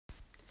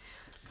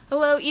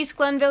Hello, East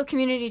Glenville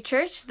Community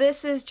Church.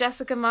 This is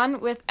Jessica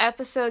Munn with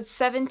episode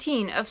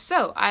 17 of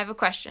So, I Have a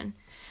Question.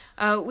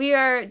 We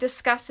are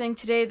discussing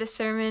today the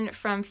sermon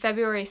from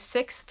February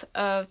 6th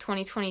of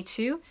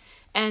 2022,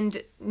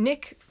 and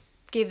Nick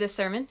gave this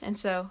sermon, and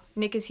so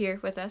Nick is here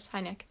with us. Hi,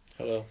 Nick.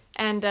 Hello.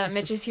 And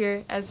Mitch is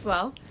here as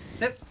well.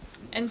 Yep.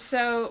 And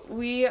so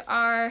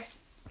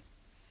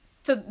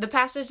so the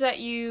passage that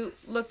you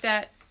looked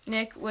at,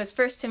 Nick, was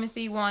 1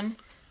 Timothy 1,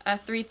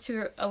 3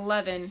 to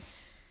 11,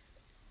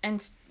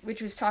 and which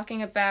was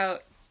talking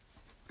about,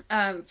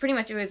 pretty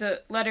much it was a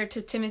letter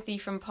to Timothy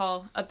from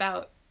Paul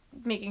about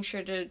making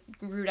sure to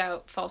root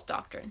out false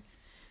doctrine.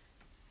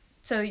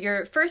 So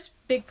your first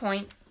big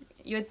point,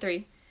 you had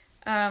three,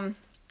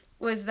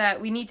 was that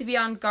we need to be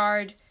on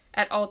guard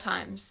at all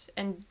times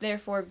and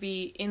therefore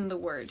be in the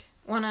Word.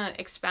 Want to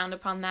expound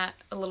upon that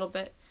a little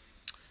bit?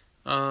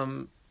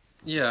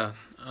 Yeah.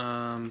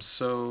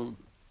 So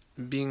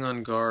being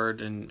on guard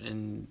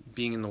and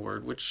being in the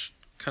Word, which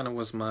kind of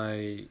was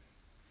my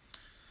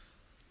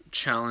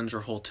challenge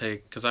or whole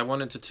take, because I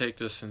wanted to take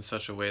this in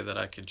such a way that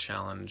I could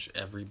challenge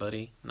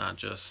everybody, not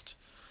just,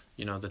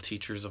 the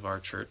teachers of our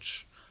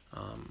church,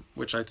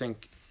 which I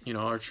think,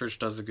 our church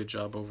does a good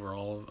job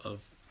overall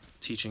of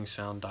teaching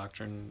sound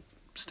doctrine,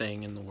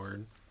 staying in the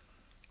Word.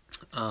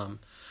 But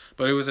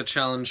it was a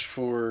challenge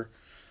for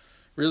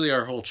really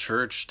our whole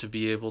church to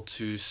be able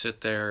to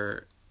sit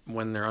there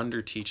when they're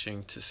under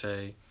teaching to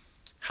say,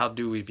 how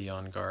do we be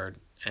on guard?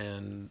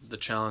 And the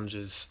challenge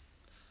is,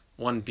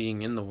 one,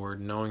 being in the Word,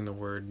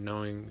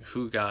 knowing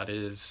who God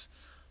is,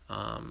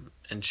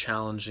 and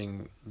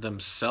challenging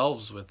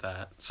themselves with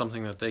that,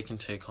 something that they can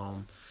take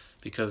home,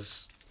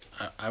 because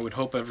I would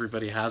hope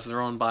everybody has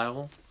their own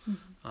Bible,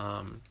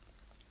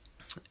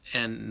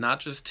 and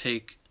not just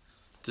take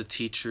the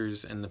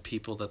teachers and the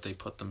people that they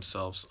put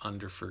themselves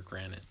under for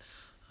granted.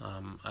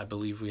 I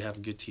believe we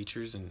have good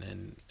teachers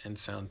and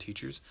sound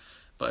teachers,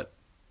 but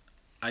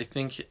I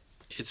think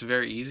it's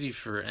very easy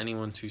for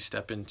anyone to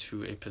step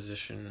into a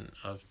position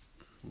of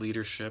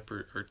leadership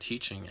or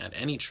teaching at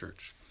any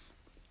church,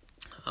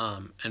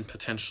 and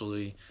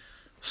potentially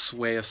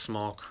sway a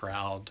small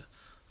crowd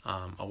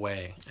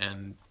away.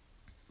 And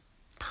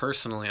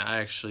personally,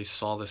 I actually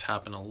saw this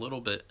happen a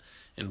little bit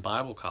in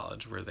Bible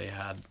college, where they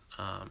had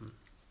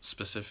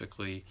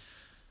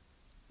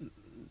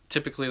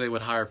typically they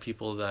would hire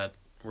people that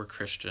were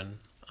Christian,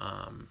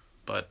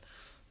 but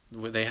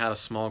they had a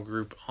small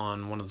group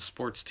on one of the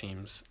sports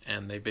teams,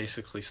 and they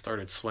basically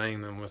started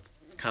swaying them with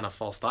kind of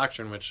false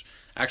doctrine, which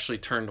actually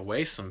turned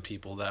away some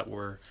people that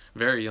were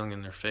very young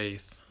in their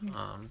faith,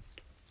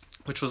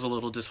 which was a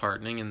little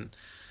disheartening.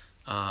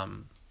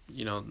 And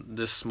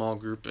this small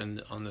group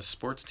on this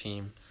sports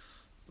team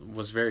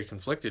was very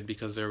conflicted,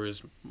 because there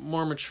was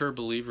more mature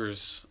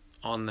believers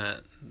on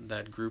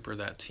that group or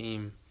that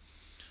team,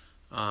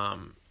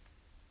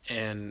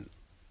 and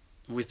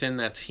within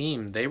that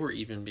team they were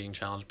even being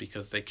challenged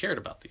because they cared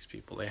about these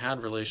people. They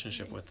had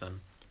relationship with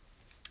them,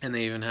 and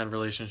they even had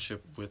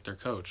relationship with their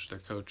coach. Their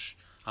coach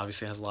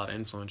obviously has a lot of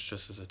influence,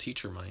 just as a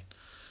teacher might.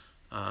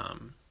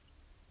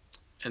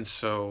 And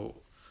so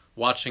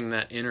watching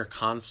that inner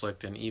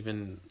conflict, and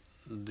even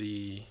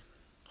the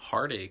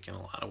heartache in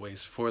a lot of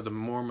ways for the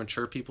more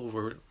mature people,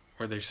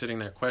 where they're sitting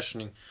there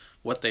questioning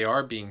what they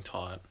are being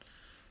taught,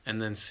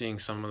 and then seeing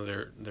some of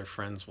their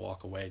friends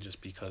walk away just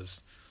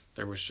because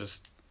there was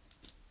just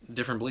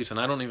different beliefs. And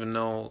I don't even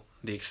know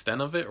the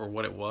extent of it or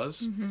what it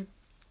was.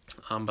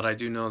 But I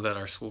do know that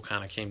our school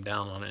kind of came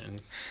down on it,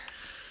 and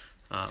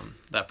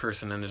that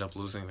person ended up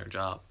losing their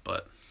job.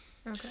 But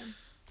okay.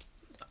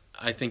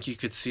 I think you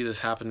could see this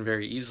happen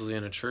very easily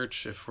in a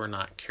church if we're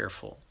not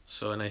careful.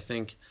 And I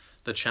think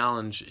the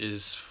challenge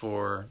is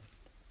for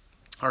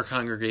our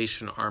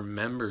congregation, our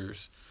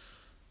members,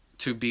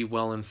 to be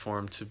well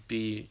informed, to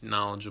be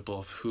knowledgeable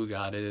of who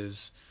God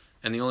is.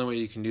 And the only way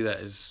you can do that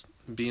is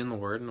be in the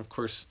Word. And of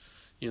course,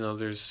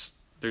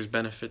 there's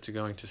benefit to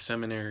going to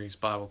seminaries,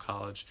 Bible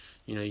college.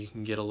 You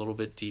can get a little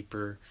bit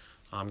deeper,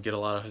 get a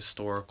lot of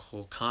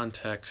historical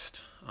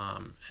context,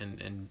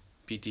 and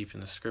be deep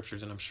in the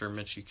scriptures. And I'm sure,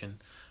 Mitch, you can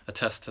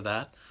attest to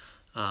that.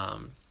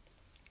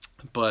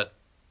 But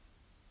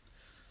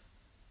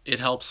it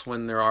helps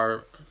when there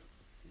are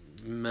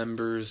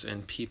members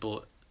and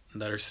people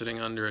that are sitting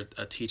under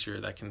a teacher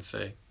that can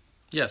say,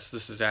 yes,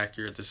 this is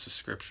accurate, this is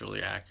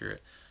scripturally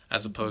accurate,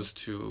 as opposed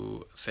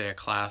to, say, a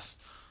class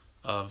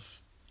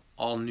of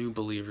all new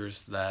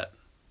believers that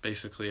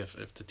basically,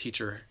 if the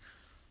teacher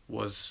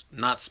was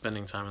not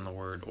spending time in the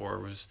Word or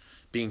was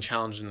being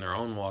challenged in their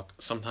own walk,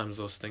 sometimes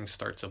those things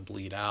start to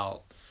bleed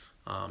out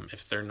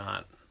if they're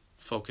not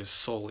focused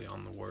solely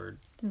on the Word.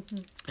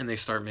 And they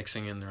start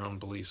mixing in their own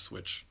beliefs,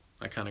 which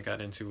I kind of got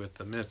into with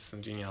the myths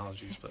and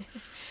genealogies. But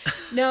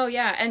No,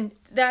 yeah, and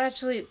that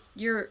actually,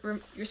 your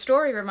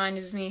story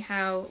reminds me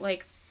how,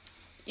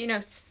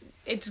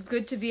 it's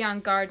good to be on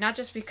guard, not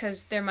just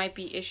because there might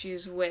be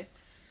issues with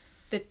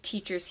the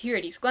teachers here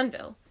at East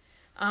Glenville,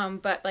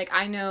 but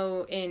I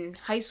know in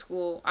high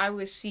school I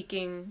was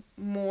seeking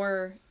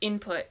more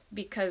input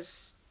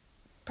because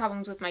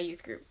problems with my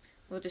youth group.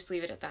 We'll just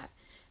leave it at that.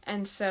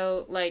 And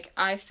so, like,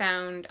 I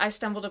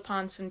stumbled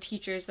upon some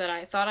teachers that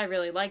I thought I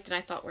really liked and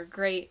I thought were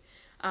great.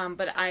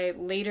 But I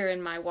later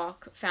in my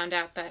walk found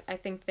out that I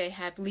think they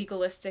had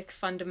legalistic,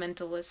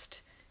 fundamentalist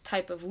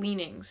type of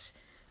leanings.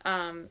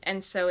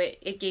 And so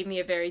it gave me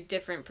a very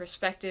different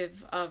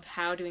perspective of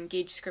how to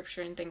engage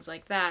scripture and things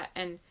like that.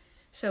 And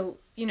so,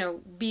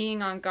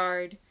 being on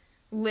guard,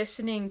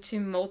 listening to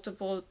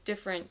multiple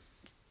different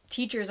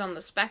teachers on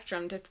the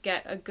spectrum to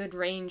get a good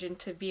range and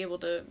to be able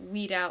to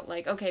weed out,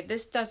 like, okay,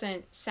 this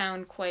doesn't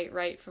sound quite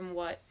right from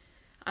what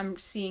I'm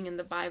seeing in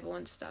the Bible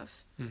and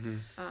stuff. Mm-hmm.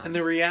 And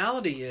the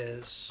reality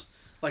is,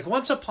 like,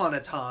 once upon a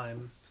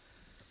time,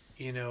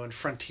 in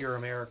frontier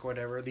America,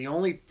 whatever, the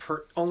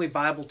only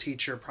Bible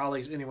teacher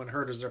probably anyone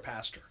heard is their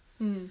pastor.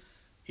 Mm.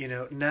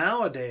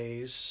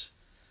 Nowadays,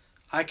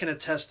 I can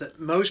attest that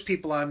most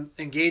people I'm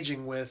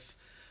engaging with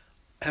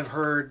have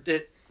heard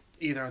it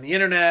either on the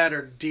internet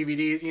or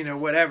DVD,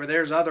 whatever.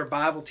 There's other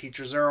Bible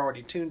teachers they're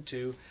already tuned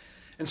to.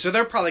 And so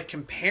they're probably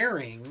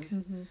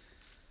comparing,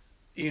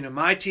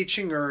 my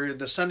teaching or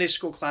the Sunday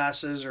school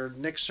classes or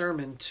Nick's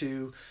sermon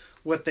to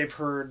what they've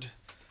heard.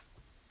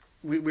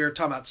 We were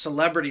talking about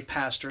celebrity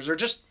pastors or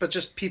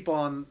just people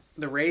on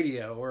the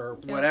radio or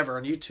whatever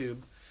on YouTube.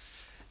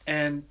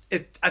 And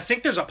I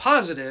think there's a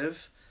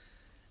positive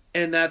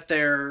in that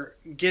they're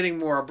getting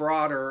more a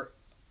broader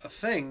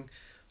thing,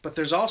 but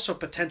there's also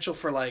potential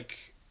for,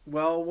 like,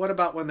 well, what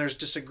about when there's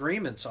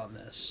disagreements on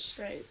this?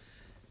 Right.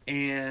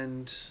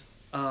 And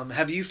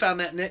have you found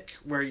that, Nick,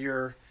 where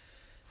you're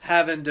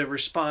having to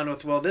respond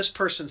with, well, this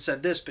person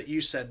said this, but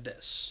you said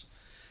this.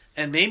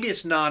 And maybe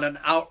it's not an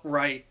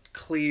outright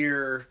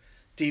clear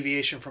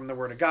deviation from the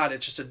Word of God.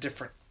 It's just a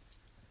different,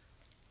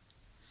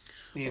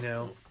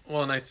 Well,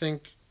 and I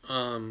think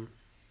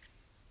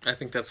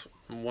that's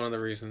one of the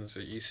reasons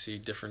that you see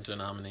different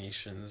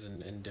denominations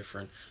and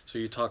different. So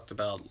you talked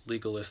about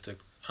legalistic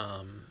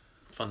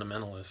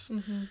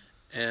fundamentalists,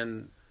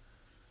 and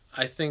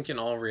I think in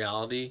all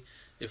reality,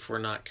 if we're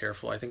not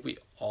careful, I think we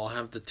all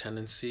have the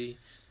tendency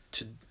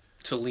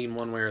to lean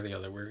one way or the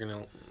other. We're going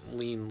to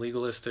lean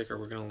legalistic, or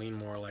we're going to lean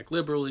more like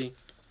liberally.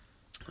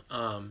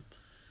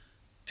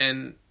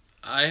 And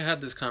I had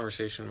this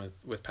conversation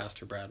with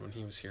Pastor Brad when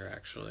he was here,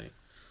 actually.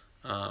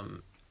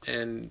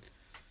 And,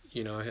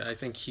 I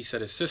think he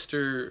said his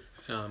sister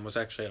was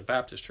actually at a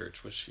Baptist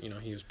church, which,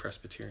 he was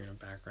Presbyterian of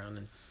background.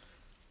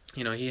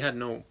 And, he had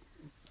no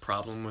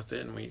problem with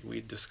it. And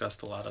we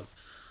discussed a lot of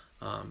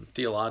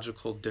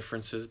theological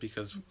differences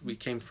because we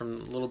came from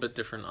a little bit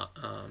different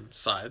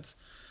sides.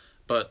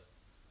 But,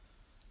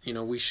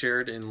 we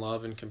shared in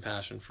love and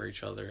compassion for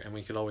each other, and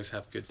we could always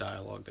have good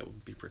dialogue that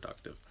would be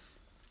productive.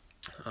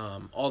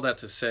 All that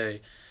to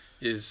say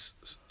is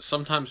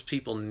sometimes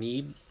people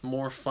need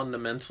more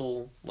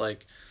fundamental,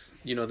 like,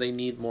 they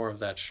need more of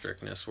that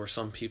strictness, where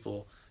some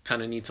people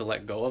kind of need to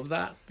let go of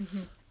that.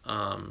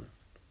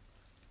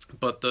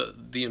 But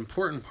the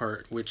important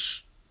part,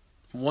 which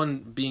one,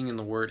 being in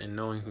the Word and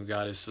knowing who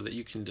God is, so that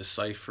you can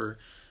decipher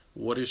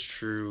what is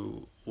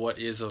true, what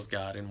is of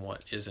God, and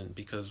what isn't.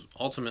 Because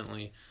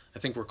ultimately, I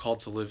think we're called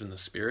to live in the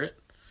Spirit.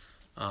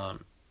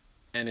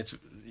 And it's,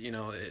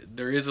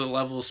 there is a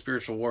level of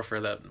spiritual warfare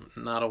that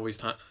not always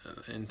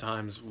in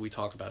times we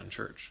talk about in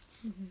church.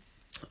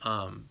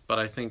 But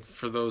I think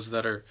for those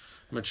that are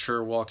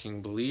mature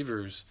walking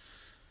believers,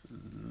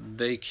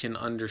 they can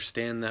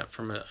understand that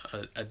from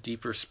a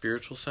deeper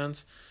spiritual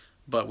sense.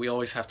 But we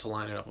always have to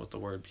line it up with the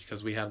Word,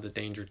 because we have the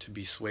danger to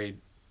be swayed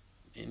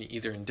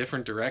either in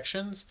different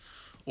directions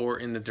or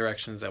in the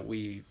directions that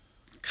we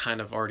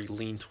kind of already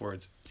lean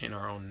towards in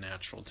our own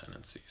natural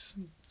tendencies.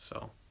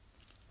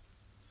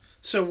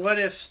 So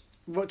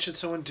what should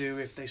someone do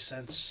if they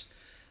sense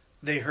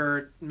they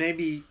heard,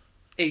 maybe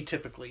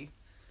atypically,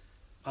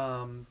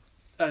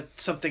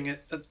 something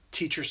a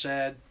teacher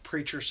said,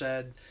 preacher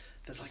said,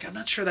 that's like, I'm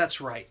not sure that's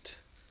right.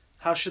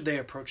 How should they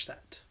approach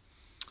that?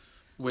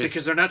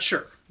 Because they're not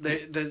sure.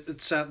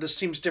 This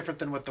seems different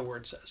than what the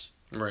Word says.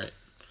 Right.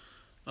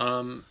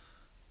 And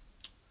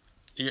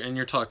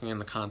you're talking in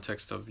the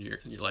context of your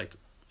like,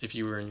 if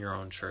you were in your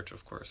own church,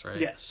 of course, right?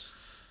 Yes.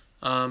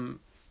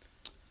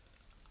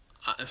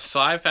 So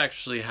I've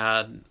actually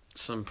had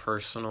some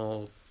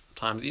personal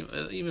times,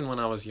 even when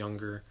I was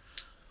younger.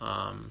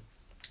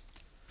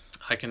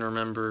 I can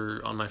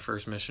remember on my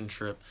first mission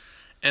trip,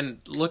 and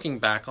looking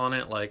back on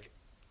it, like,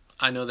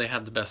 I know they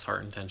had the best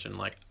heart intention.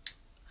 Like,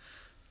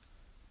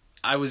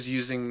 I was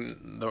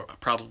using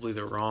probably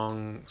the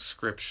wrong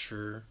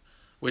scripture,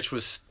 which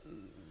was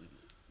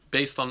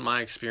based on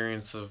my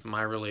experience of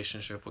my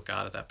relationship with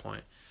God at that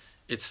point.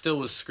 It still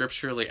was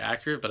scripturally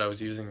accurate, but I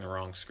was using the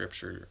wrong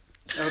scripture.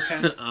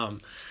 Okay.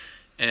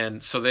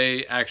 And so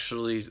they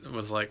actually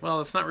was like,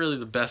 well, it's not really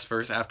the best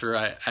verse, after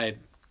I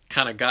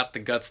kind of got the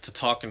guts to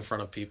talk in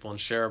front of people and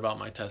share about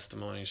my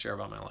testimony, share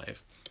about my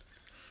life.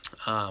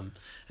 And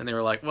they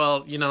were like,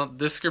 well,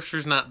 this scripture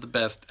is not the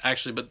best,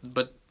 actually,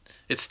 but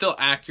it's still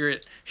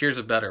accurate. Here's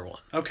a better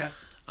one. Okay.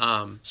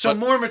 So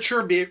more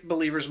mature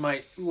believers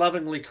might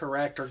lovingly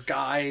correct or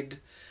guide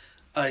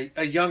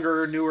a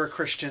younger, newer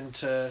Christian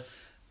to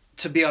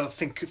to be able to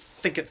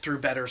think it through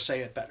better,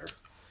 say it better.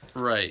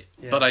 Right.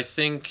 Yeah. But I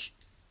think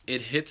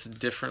it hits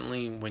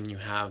differently when you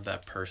have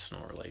that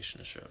personal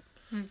relationship.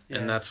 Yeah.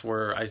 And that's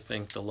where I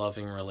think the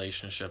loving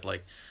relationship,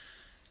 like,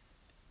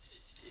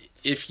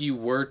 if you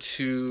were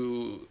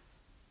to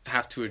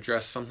have to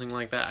address something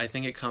like that, I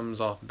think it comes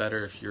off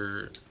better if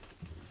you're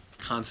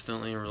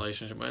constantly in a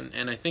relationship.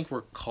 And I think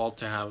we're called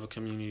to have a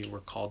community. We're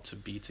called to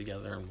be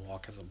together and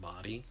walk as a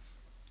body.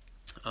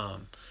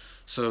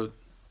 So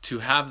to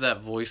have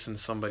that voice in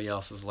somebody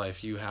else's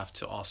life, you have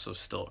to also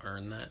still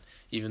earn that,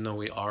 even though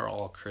we are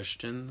all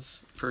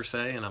Christians, per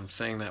se. And I'm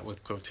saying that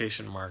with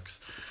quotation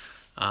marks.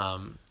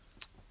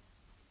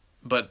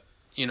 But,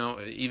 you know,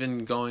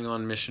 even going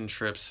on mission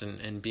trips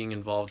and being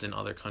involved in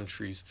other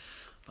countries,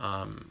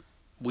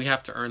 we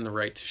have to earn the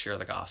right to share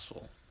the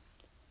gospel.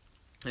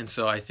 And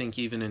so I think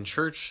even in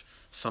church,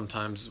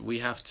 sometimes we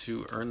have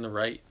to earn the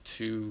right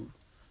to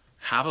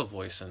have a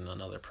voice in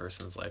another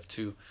person's life,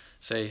 to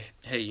say,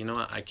 hey, you know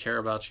what, I care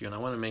about you, and I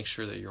want to make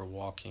sure that you're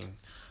walking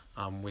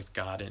with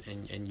God,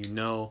 and you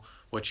know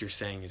what you're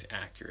saying is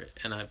accurate.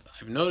 And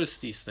I've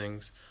noticed these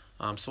things,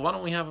 so why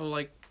don't we have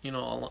a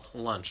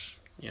lunch?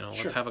 Sure.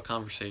 Let's have a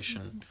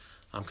conversation,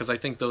 because I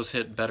think those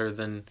hit better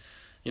than,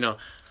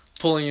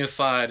 pulling you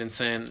aside and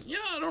saying, yeah,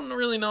 I don't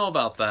really know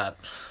about that.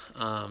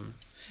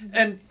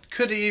 And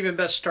could it even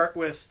best start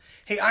with,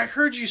 hey, I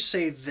heard you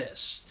say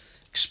this.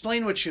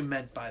 Explain what you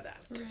meant by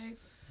that. Right.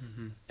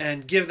 Mm-hmm.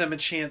 And give them a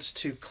chance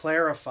to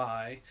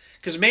clarify,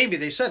 because maybe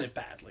they said it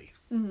badly.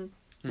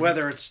 Mm-hmm.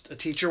 Whether it's a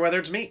teacher, whether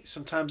it's me.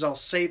 Sometimes I'll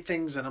say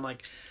things and I'm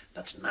like,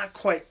 that's not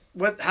quite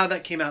how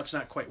that came out. It's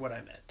not quite what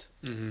I meant.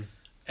 Mm-hmm.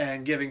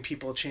 And giving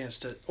people a chance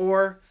to,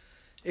 or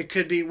it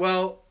could be,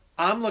 well,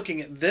 I'm looking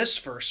at this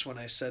verse when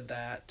I said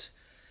that.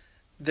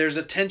 There's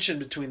a tension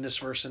between this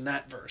verse and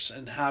that verse,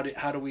 and how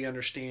do we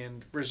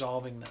understand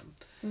resolving them?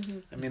 Mm-hmm.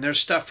 I mean, there's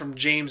stuff from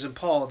James and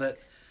Paul that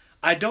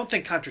I don't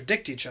think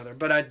contradict each other,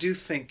 but I do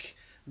think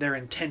they're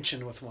in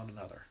tension with one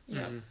another.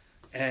 Yeah.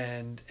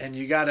 Mm-hmm. And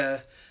you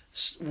gotta,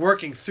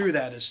 working through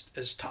that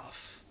is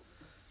tough.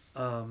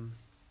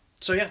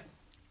 So yeah.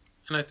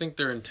 And I think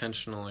they're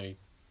intentionally,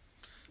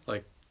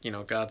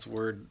 God's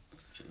word,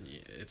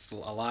 it's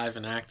alive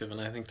and active, and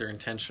I think they're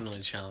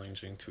intentionally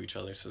challenging to each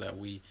other so that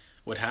we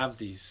would have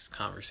these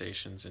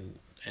conversations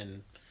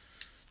and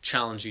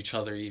challenge each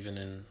other even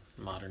in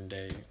modern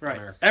day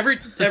America.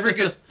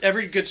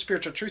 Every good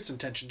spiritual truth's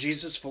intention.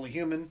 Jesus, fully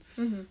human,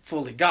 mm-hmm.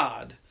 fully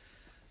God.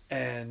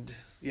 And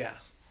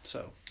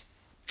so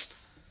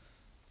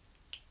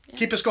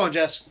keep us going,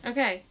 Jess.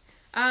 Okay.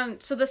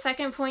 So the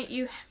second point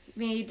you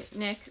made,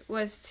 Nick,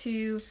 was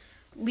to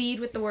lead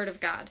with the Word of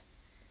God.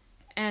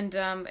 And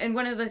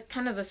one of the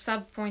kind of the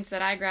sub points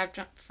that I grabbed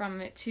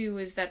from it too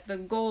is that the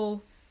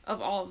goal of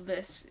all of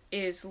this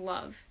is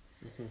love.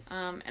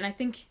 Mm-hmm. And I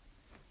think,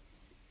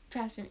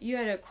 Pastor, you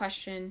had a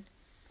question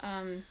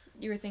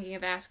you were thinking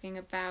of asking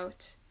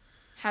about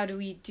how do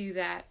we do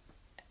that?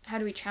 How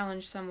do we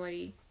challenge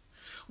somebody?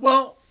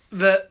 Well,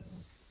 the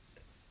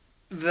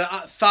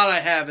thought I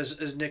have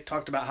is Nick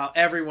talked about how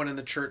everyone in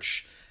the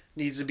church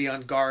needs to be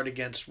on guard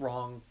against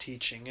wrong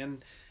teaching.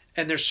 And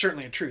there's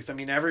certainly a truth. I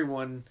mean,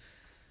 everyone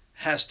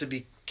has to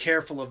be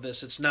careful of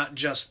this. It's not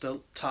just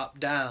the top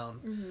down.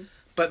 Mm-hmm.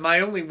 But my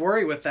only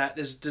worry with that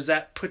is, does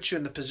that put you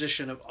in the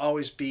position of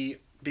always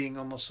being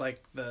almost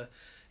like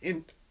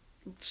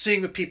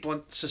seeing with people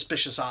in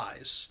suspicious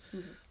eyes?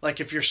 Mm-hmm. Like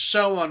if you're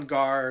so on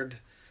guard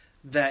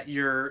that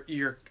you're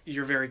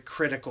very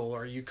critical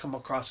or you come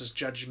across as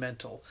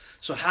judgmental.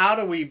 So how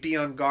do we be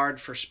on guard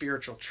for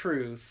spiritual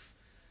truth?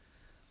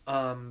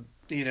 And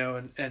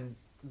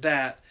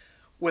that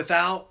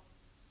without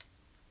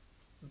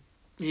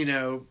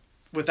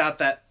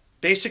that,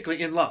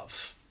 basically in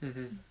love.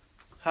 Mm-hmm.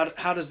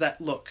 How does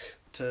that look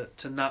to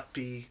not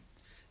be,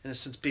 in a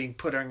sense,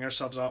 putting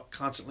ourselves out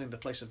constantly in the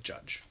place of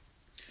judge?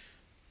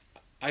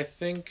 I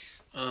think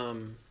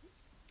in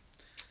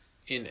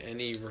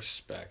any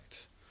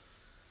respect,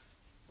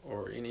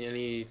 or in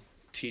any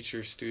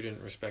teacher-student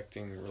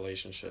respecting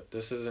relationship,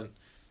 this isn't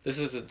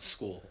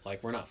school.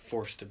 Like, we're not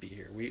forced to be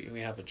here.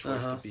 We have a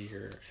choice to be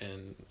here,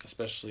 and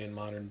especially in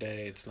modern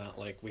day, it's not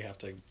like we have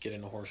to get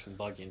in a horse and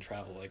buggy and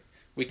travel. Like,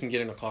 we can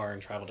get in a car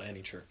and travel to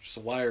any church.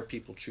 So why are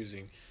people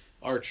choosing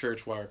our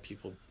church? Why are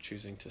people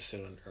choosing to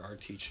sit under our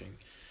teaching?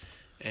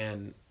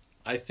 And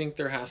I think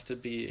there has to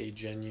be a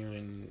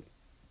genuine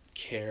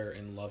care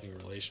and loving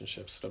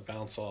relationship. So to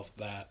bounce off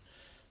that,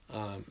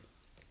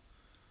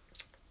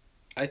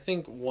 I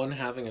think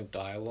having a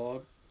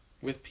dialogue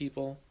with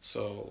people.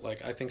 So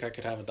I think I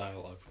could have a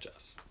dialogue with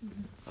Jess.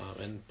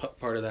 Mm-hmm. And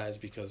part of that is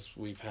because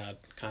we've had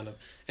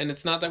and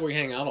it's not that we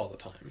hang out all the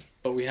time,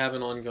 but we have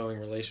an ongoing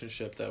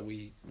relationship that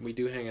we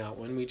do hang out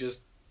when we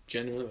just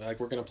genuinely,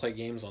 we're going to play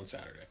games on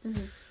Saturday.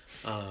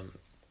 Mm-hmm.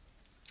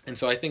 And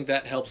so I think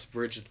that helps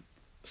bridge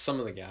some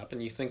of the gap.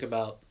 And you think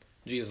about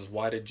Jesus.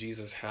 Why did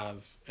Jesus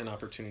have an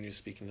opportunity to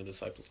speak in the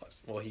disciples'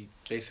 lives? Well, he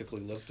basically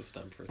lived with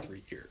them for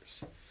 3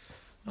 years.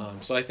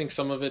 So I think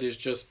some of it is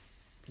just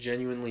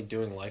genuinely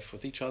doing life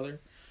with each other.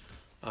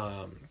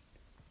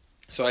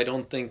 So I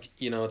don't think,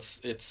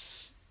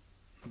 it's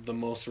the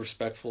most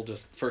respectful,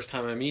 just first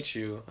time I meet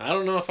you, I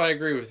don't know if I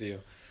agree with you.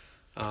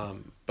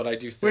 But I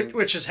do think...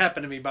 Which has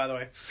happened to me, by the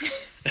way.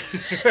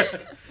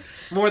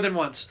 More than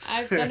once.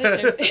 I've done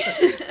it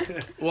too.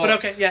 Well,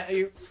 but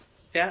okay,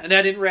 and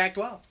I didn't react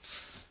well.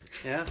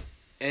 Yeah.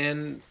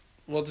 And,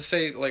 well, to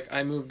say, like,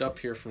 I moved up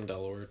here from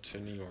Delaware to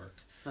New York.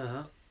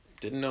 Uh-huh.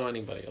 Didn't know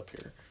anybody up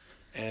here.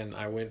 And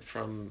I went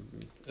from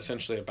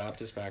essentially a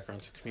Baptist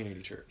background to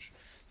community church.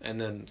 And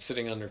then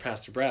sitting under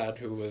Pastor Brad,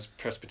 who was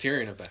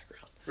Presbyterian of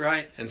background.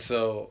 Right. And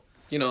so,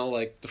 you know,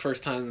 like, the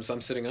first times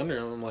I'm sitting under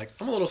him, I'm like,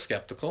 I'm a little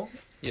skeptical,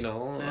 you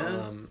know.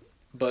 Yeah.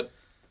 But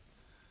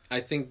I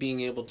think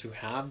being able to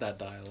have that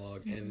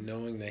dialogue and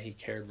knowing that he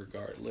cared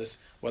regardless,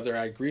 whether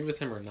I agreed with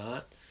him or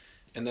not,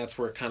 and that's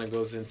where it kind of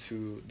goes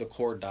into the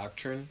core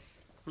doctrine.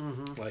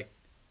 Mm-hmm. Like,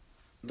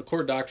 the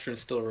core doctrine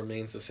still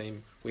remains the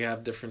same. We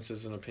have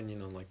differences in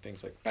opinion on, like,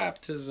 things like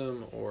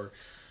baptism or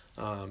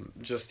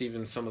just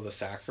even some of the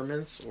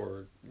sacraments,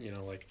 or, you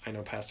know, like, I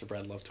know Pastor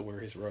Brad loved to wear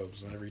his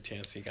robes on every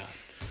chance he got.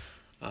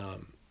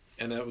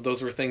 And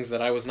those were things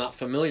that I was not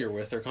familiar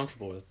with or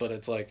comfortable with. But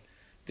it's like,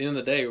 at the end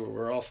of the day,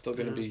 we're all still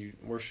going to be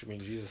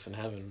worshiping Jesus in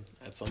heaven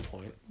at some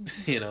point,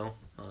 you know?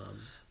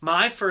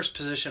 My first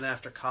position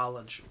after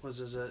college was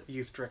as a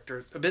youth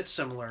director, a bit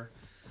similar.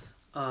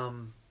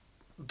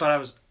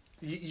 But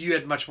you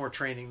had much more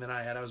training than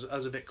I had. I was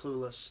a bit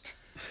clueless.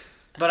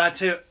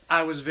 But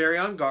I was very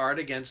on guard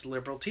against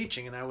liberal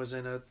teaching, and I was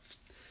in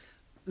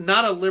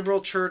not a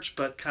liberal church,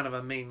 but kind of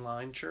a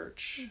mainline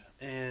church.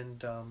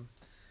 And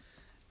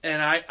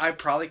I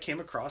probably came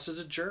across as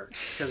a jerk,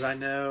 because I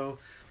know,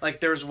 like,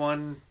 there was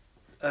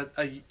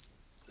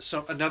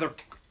another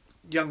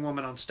young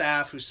woman on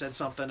staff who said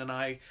something, and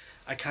I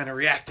kind of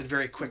reacted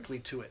very quickly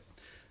to it,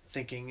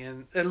 thinking,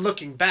 and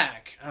looking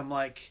back, I'm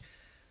like,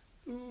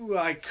 ooh,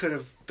 I could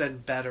have been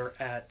better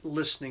at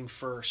listening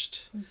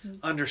first,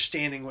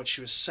 understanding what she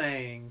was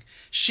saying.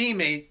 She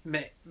may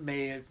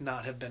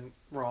not have been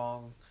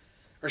wrong,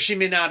 or she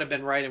may not have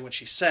been right in what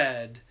she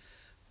said,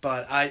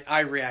 but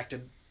I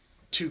reacted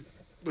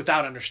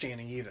without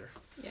understanding either.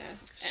 Yeah.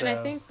 So, and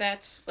I think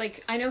that's,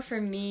 like, I know for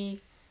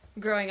me,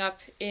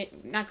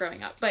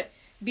 but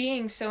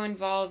being so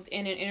involved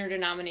in an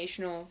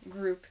interdenominational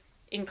group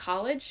in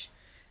college,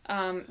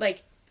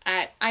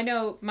 I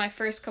know my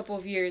first couple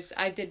of years,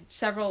 I did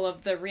several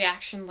of the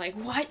reaction, like,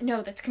 what?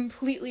 No, that's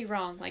completely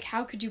wrong. Like,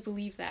 how could you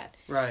believe that?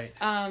 Right.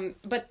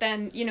 But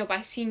then, you know,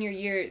 by senior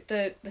year,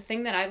 the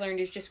thing that I learned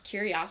is just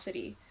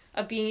curiosity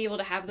of being able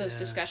to have those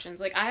discussions.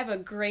 Like, I have a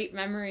great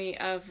memory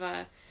of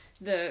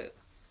the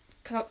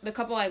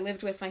couple I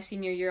lived with my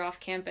senior year off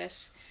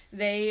campus.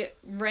 They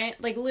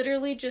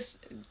literally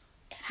just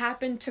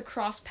happened to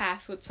cross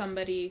paths with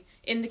somebody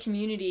in the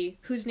community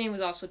whose name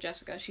was also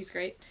Jessica. She's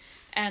great.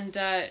 And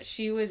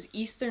she was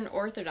Eastern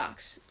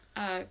Orthodox.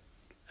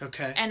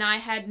 Okay. And I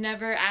had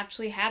never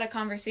actually had a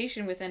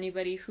conversation with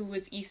anybody who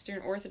was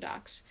Eastern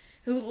Orthodox,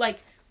 who,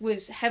 like,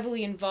 was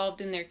heavily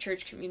involved in their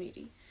church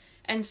community.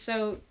 And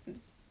so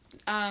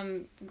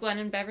Glenn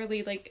and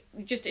Beverly, like,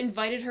 just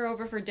invited her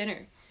over for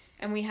dinner.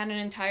 And we had an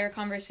entire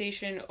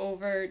conversation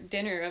over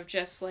dinner of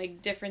just,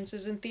 like,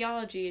 differences in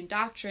theology and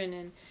doctrine,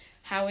 and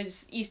how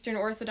is Eastern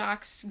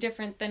Orthodox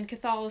different than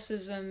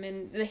Catholicism,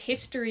 and the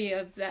history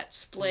of that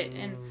split.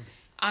 And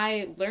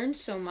I learned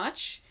so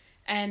much,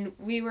 and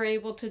we were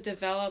able to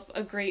develop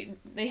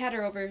they had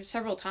her over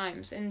several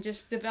times, and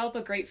just develop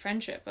a great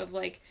friendship of,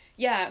 like,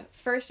 yeah,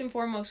 first and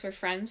foremost, we're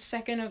friends.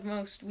 Second of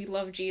most, we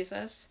love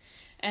Jesus.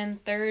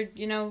 And third,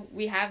 you know,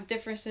 we have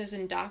differences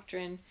in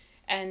doctrine,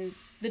 and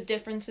the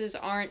differences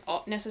aren't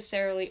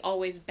necessarily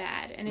always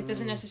bad. And it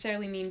doesn't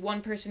necessarily mean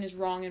one person is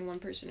wrong and one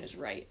person is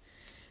right.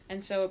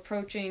 And so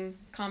approaching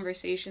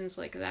conversations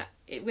like that,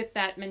 with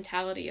that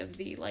mentality of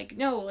the, like,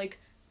 no, like,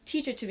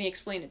 teach it to me,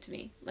 explain it to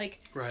me. Like,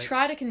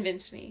 try to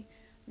convince me.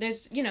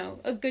 There's, you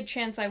know, a good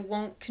chance I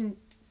won't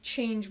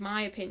change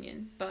my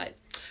opinion, but...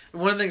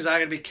 One of the things I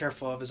got to be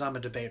careful of is I'm a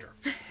debater.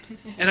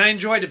 And I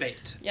enjoy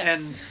debate.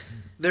 Yes. And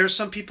there's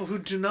some people who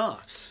do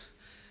not.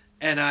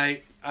 And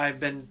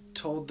I've been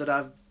told that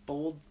I've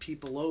bowled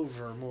people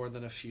over more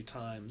than a few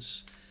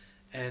times.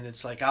 And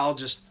it's like, I'll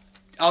just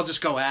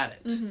go at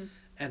it. Mm-hmm.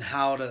 And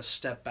how to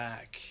step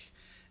back.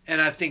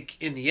 And I think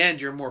in the end,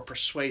 you're more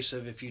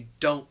persuasive if you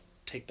don't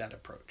take that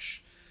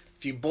approach.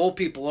 If you bowl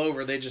people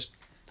over, they just...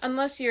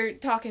 Unless you're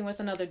talking with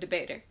another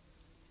debater.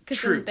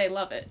 Because then they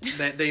love it.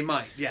 They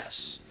might,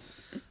 yes.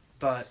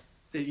 But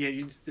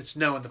it's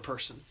knowing the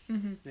person.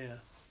 Mm-hmm. Yeah.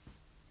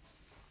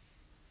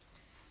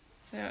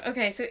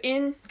 So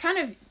in kind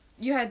of,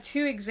 you had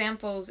two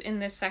examples in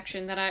this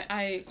section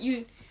that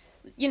you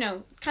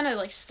know, kind of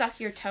like stuck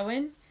your toe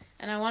in.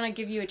 And I want to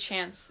give you a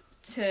chance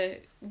to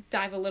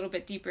dive a little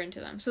bit deeper into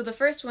them. So the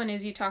first one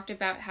is you talked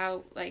about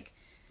how, like,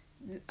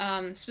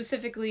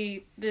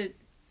 specifically the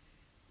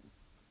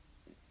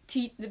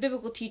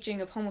biblical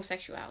teaching of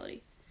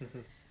homosexuality.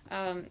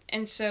 Mm-hmm.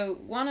 And so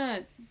want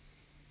to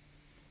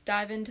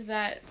dive into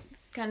that,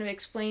 kind of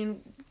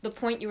explain the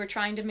point you were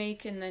trying to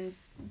make, and then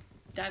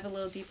dive a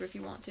little deeper if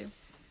you want to.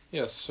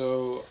 Yeah,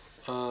 so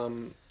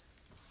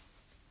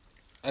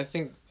I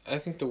think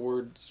the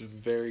word's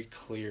very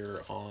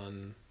clear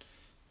on,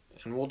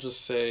 and we'll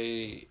just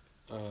say,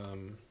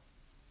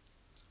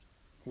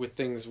 with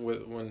things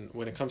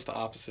when it comes to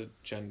opposite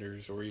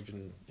genders, or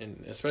even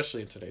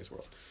especially in today's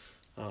world,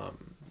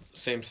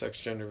 same-sex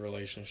gender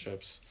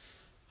relationships,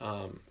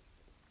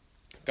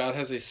 God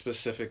has a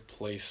specific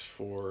place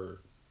for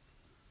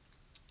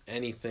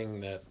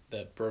anything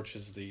that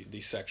broaches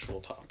the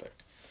sexual topic,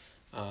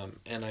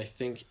 and I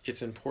think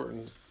it's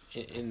important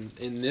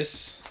in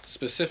this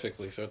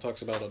specifically. So it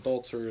talks about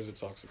adulterers, it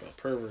talks about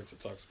perverts, it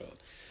talks about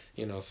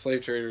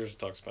slave traders, it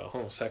talks about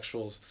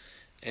homosexuals,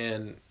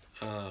 and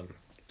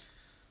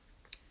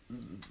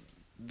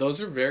those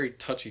are very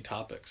touchy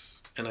topics,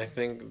 and I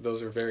think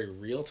those are very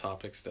real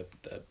topics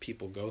that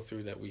people go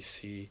through, that we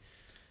see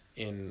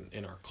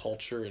in our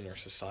culture, in our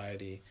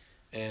society,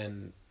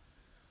 and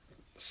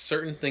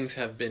certain things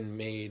have been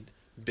made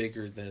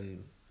bigger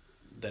than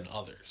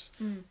others.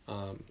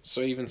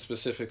 So even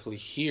specifically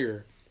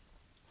here,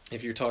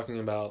 if you're talking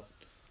about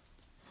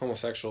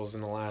homosexuals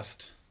in the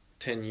last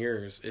 10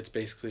 years, it's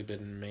basically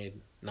been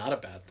made not a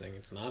bad thing,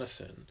 it's not a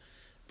sin.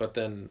 But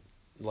then,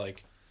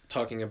 like,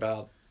 talking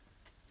about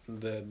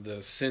the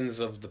sins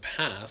of the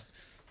past,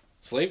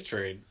 slave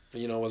trade,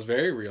 was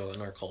very real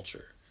in our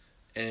culture.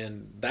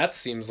 And that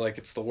seems like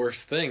it's the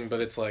worst thing,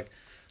 but it's like,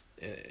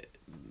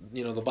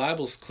 the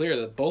Bible's clear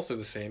that both are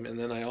the same. And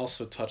then I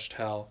also touched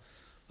how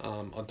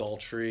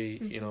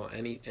adultery,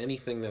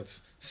 anything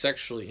that's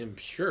sexually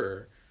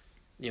impure,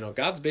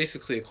 God's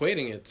basically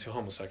equating it to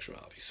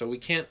homosexuality. So we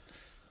can't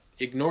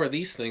ignore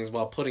these things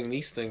while putting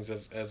these things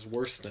as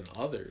worse than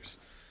others.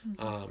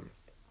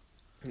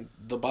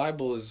 The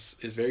Bible is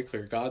very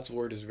clear. God's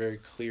word is very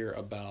clear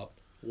about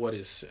what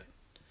is sin.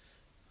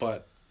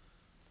 But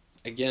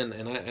again,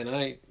 and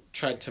I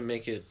tried to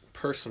make it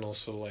personal,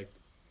 so like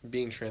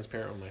being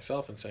transparent with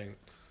myself and saying,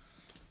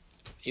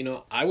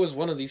 I was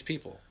one of these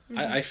people.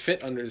 I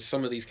fit under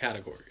some of these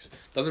categories.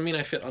 Doesn't mean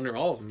I fit under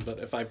all of them, but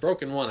if I've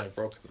broken one, I've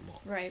broken them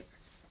all. Right.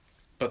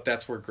 But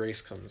that's where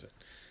grace comes in.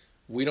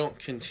 We don't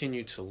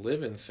continue to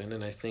live in sin,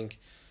 and I think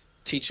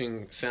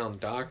teaching sound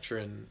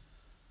doctrine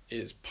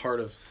is part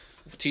of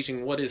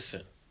teaching what is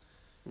sin.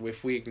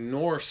 If we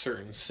ignore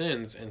certain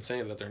sins and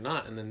say that they're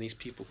not, and then these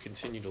people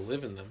continue to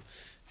live in them.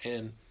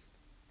 And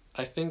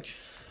I think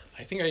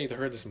I either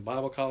heard this in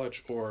Bible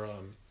college, or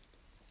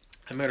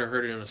I might have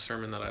heard it in a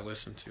sermon that I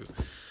listened to.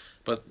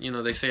 But,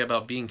 they say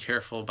about being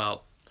careful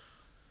about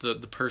the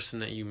person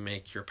that you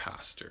make your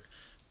pastor.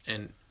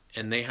 And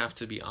they have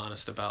to be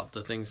honest about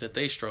the things that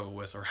they struggle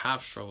with or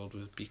have struggled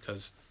with,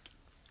 because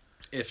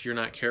if you're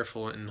not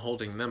careful in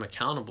holding them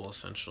accountable,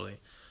 essentially,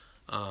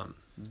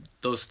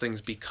 those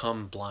things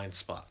become blind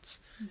spots.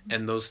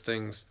 And those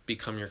things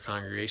become your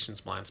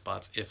congregation's blind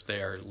spots if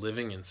they are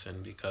living in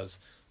sin, because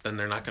then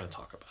they're not going to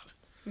talk about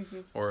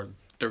it. Or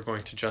they're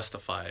going to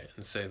justify it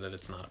and say that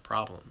it's not a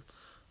problem.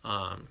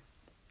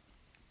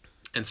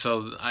 And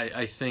so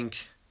I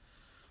think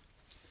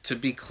to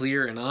be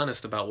clear and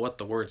honest about what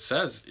the word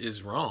says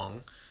is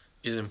wrong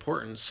is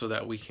important, so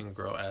that we can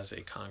grow as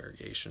a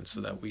congregation,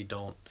 so that we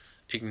don't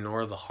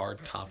ignore the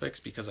hard topics,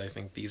 because I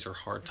think these are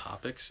hard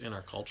topics in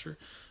our culture.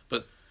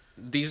 But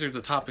these are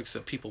the topics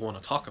that people want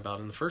to talk about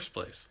in the first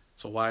place.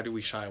 So why do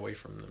we shy away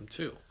from them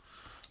too?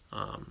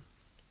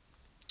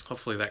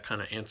 Hopefully that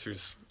kind of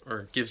answers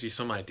or gives you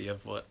some idea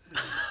of what.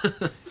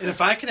 And if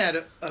I can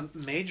add a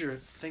major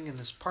thing in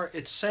this part,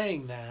 it's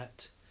saying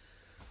that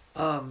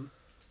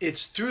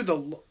it's through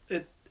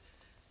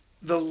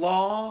the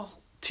law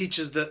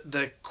teaches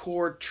the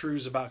core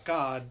truths about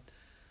God,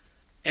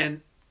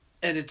 and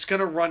it's going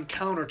to run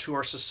counter to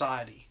our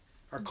society,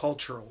 our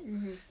cultural,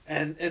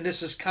 and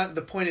this is kind of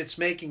the point it's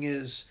making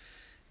is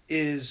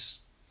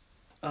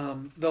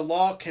the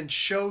law can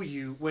show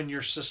you when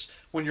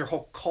your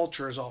whole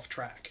culture is off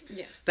track.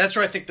 Yeah, that's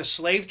where I think the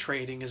slave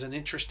trading is an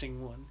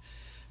interesting one,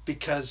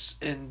 because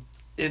in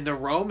the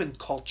Roman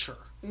culture,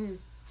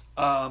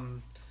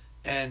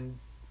 and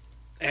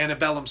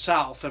antebellum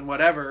South and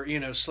whatever,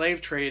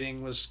 slave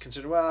trading was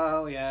considered,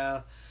 well,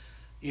 yeah,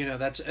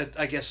 that's,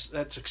 I guess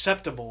that's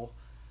acceptable.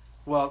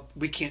 Well,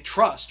 we can't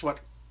trust what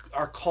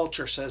our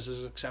culture says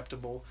is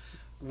acceptable.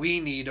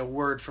 We need a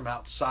word from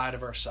outside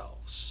of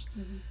ourselves.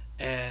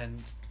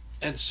 And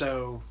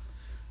so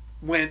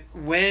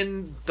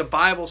when the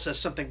Bible says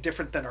something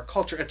different than our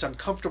culture, it's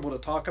uncomfortable to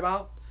talk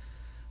about,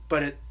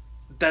 but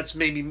that's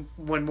maybe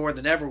when more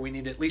than ever we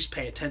need to at least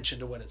pay attention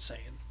to what it's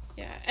saying.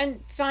 Yeah,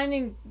 and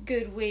finding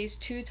good ways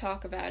to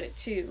talk about it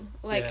too.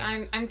 Like,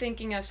 yeah. I'm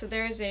thinking of, so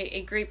there is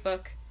a great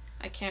book,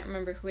 I can't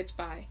remember who it's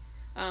by,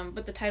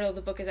 but the title of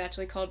the book is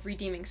actually called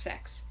Redeeming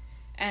Sex.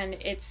 And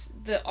it's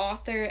the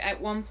author at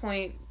one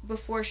point,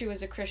 before she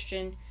was a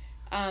Christian,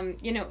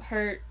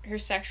 her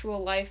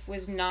sexual life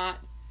was not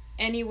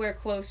anywhere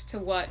close to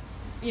what,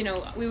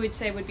 we would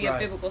say would be a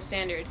biblical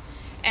standard.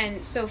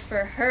 And so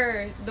for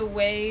her, the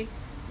way,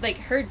 like,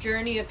 her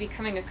journey of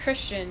becoming a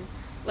Christian,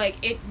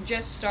 like, it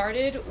just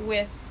started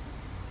with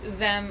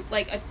them,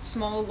 like, a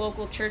small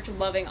local church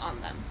loving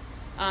on them.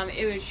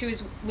 She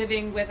was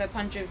living with a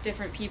bunch of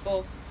different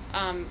people,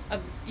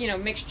 of,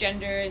 mixed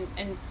gender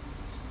and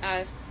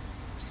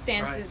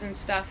stances Right. and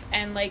stuff,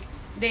 and like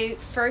they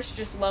first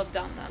just loved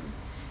on them,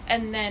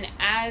 and then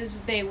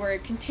as they were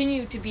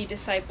continued to be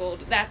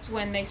discipled, that's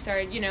when they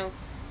started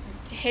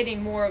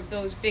hitting more of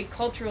those big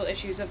cultural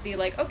issues of the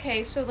like,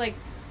 okay, so like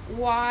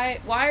why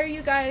are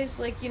you guys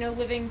like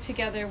living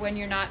together when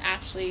you're not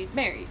actually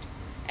married,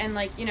 and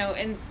like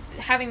and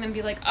having them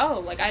be like,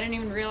 oh, like I didn't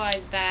even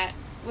realize that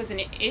was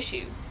an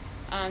issue,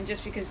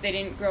 just because they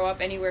didn't grow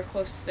up anywhere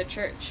close to the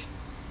church.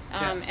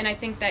 And I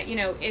think that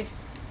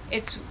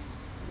it's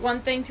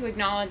one thing to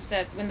acknowledge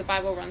that when the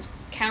Bible runs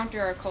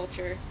counter our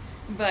culture,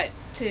 but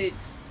to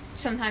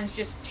sometimes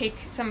just take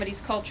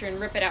somebody's culture and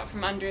rip it out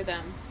from under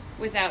them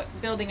without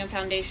building a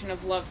foundation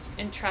of love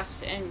and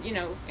trust and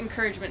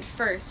encouragement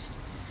first,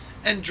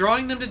 and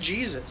drawing them to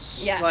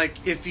Jesus. Yeah.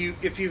 Like if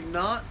you've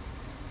not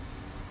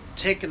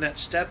taken that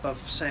step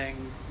of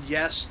saying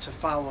yes to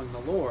following the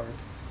Lord,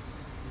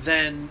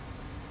 then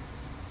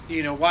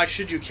why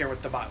should you care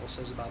what the Bible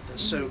says about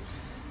this? Mm-hmm. So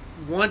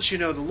once you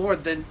know the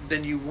Lord,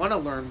 then you want to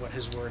learn what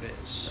His Word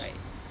is. Right.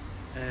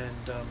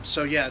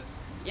 And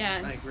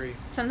yeah, I agree.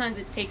 Sometimes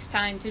it takes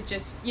time to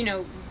just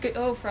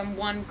go from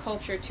one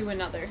culture to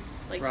another,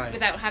 like right.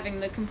 without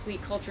having the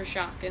complete culture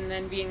shock and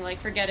then being like,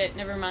 forget it,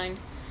 never mind.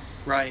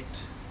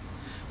 Right.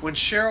 When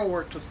Cheryl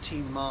worked with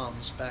teen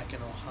moms back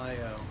in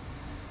Ohio,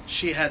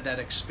 she had that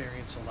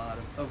experience a lot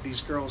of these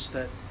girls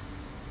that,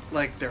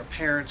 like their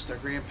parents, their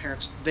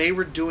grandparents, they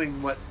were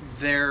doing what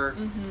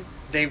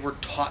they were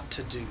taught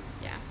to do.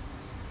 Yeah.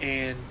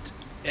 And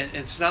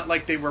it's not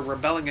like they were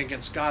rebelling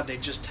against God. They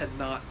just had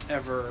not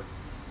ever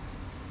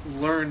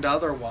learned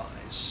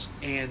otherwise.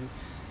 And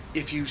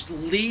if you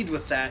lead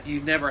with that, you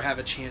never have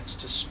a chance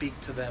to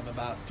speak to them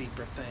about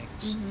deeper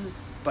things. Mm-hmm.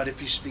 But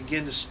if you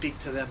begin to speak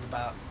to them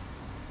about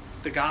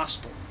the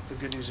gospel, the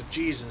good news of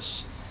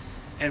Jesus,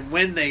 and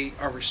when they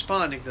are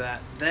responding to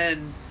that,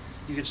 then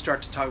you can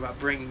start to talk about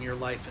bringing your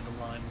life into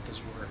line with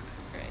His Word.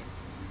 Right.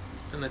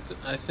 And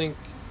I think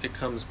it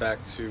comes back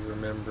to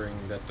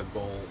remembering that the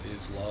goal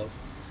is love.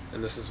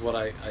 And this is what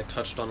I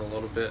touched on a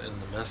little bit in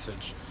the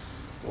message,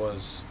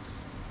 was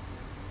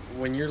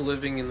when you're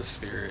living in the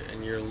Spirit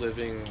and you're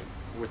living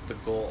with the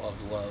goal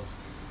of love,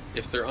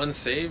 if they're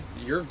unsaved,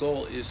 your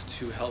goal is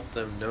to help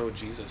them know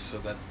Jesus so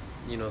that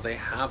they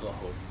have a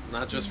hope,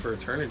 not just for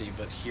eternity,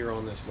 but here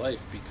on this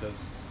life.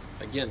 Because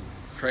again,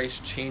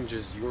 Christ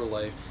changes your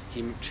life.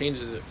 He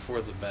changes it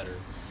for the better.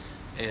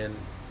 And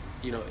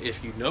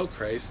if you know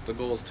Christ, the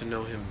goal is to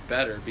know Him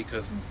better,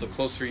 because the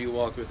closer you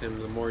walk with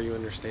Him, the more you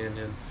understand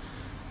Him.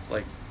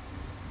 Like,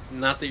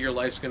 not that your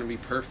life's going to be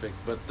perfect,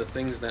 but the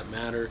things that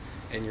matter,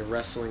 and you're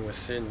wrestling with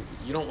sin,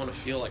 you don't want to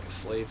feel like a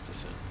slave to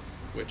sin,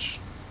 which,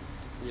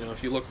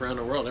 if you look around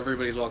the world,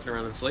 everybody's walking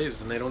around in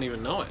slaves and they don't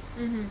even know it.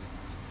 Mm-hmm.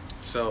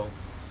 So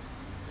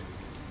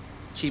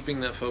keeping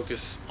that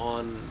focus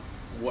on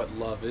what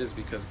love is,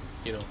 because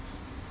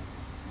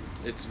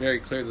it's very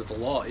clear that the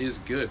law is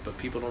good, but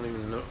people don't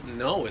even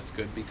know it's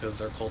good because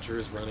our culture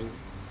is running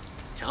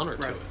counter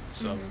to it.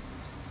 So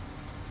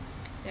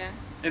yeah,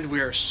 and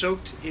we are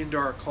soaked into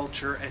our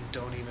culture and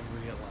don't even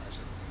realize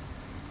it.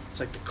 It's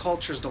like the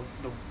culture's the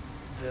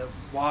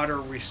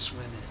water we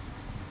swim in.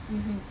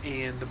 Mm-hmm.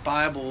 And the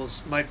Bible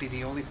might be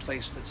the only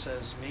place that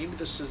says maybe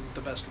this isn't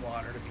the best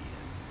water to be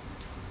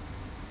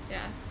in.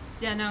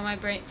 Yeah, no, my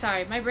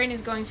brain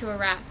is going to a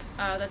rap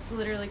that's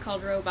literally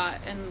called Robot,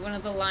 and one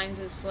of the lines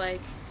is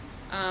like,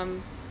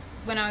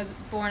 when I was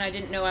born, I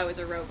didn't know I was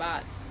a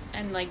robot,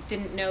 and like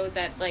didn't know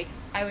that like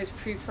I was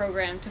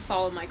pre-programmed to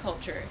follow my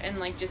culture, and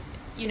like just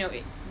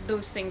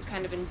those things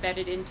kind of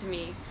embedded into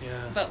me.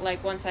 Yeah. But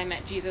like once I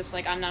met Jesus,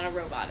 like I'm not a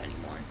robot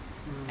anymore,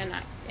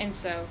 and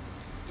so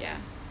yeah.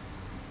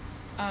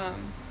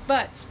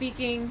 But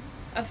speaking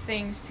of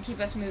things to keep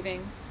us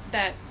moving,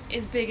 that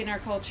is big in our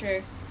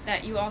culture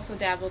that you also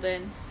dabbled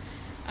in.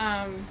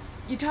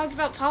 You talked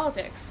about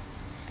politics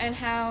and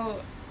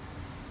how,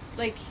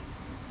 like,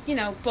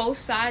 both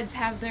sides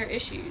have their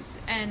issues,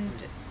 and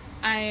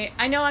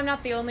I know I'm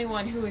not the only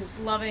one who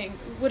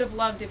would have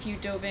loved if you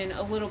dove in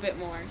a little bit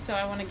more. So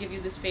I want to give you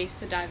the space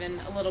to dive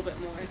in a little bit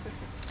more,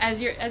 as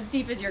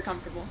deep as you're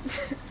comfortable.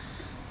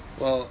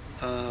 Well,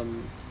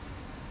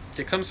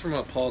 it comes from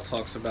what Paul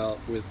talks about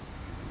with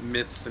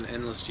myths and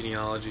endless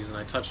genealogies, and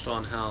I touched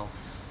on how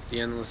the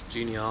endless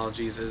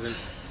genealogies isn't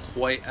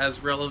quite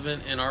as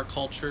relevant in our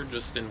culture,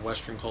 just in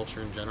Western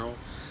culture in general.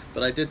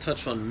 But I did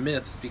touch on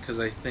myths because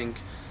I think,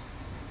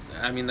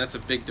 that's a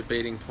big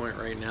debating point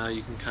right now.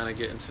 You can kind of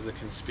get into the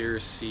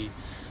conspiracy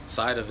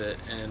side of it,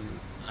 and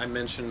I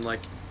mentioned,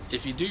 like,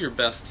 if you do your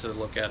best to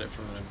look at it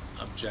from an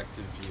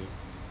objective view,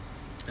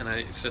 and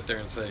I sit there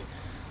and say,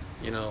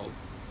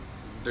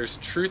 there's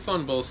truth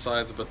on both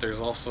sides, but there's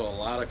also a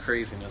lot of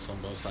craziness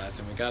on both sides,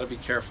 and we got to be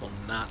careful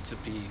not to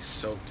be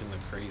soaked in the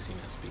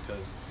craziness,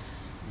 because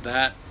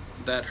that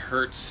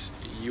hurts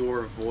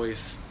your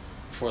voice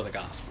for the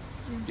gospel,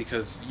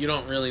 because you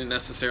don't really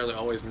necessarily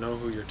always know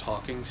who you're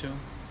talking to.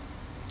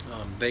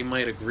 They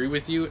might agree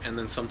with you, and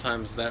then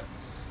sometimes that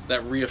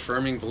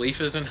reaffirming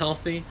belief isn't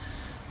healthy,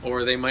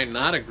 or they might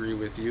not agree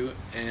with you,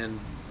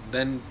 and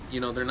then,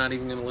 they're not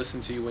even going to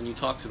listen to you when you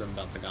talk to them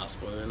about the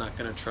gospel. They're not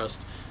going to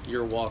trust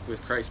your walk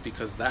with Christ,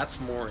 because that's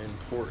more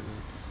important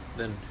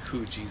than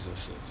who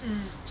Jesus is.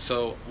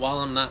 So while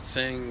I'm not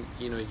saying,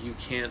 you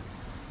can't,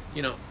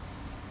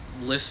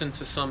 listen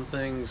to some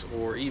things,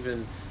 or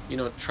even,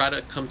 try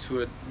to come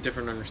to a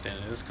different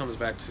understanding. This comes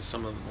back to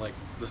some of, like,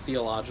 the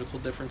theological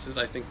differences.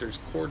 I think there's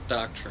core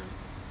doctrine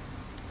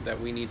that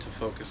we need to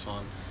focus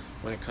on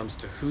when it comes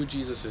to who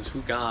Jesus is,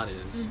 who God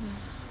is.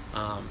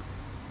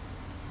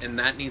 And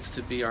that needs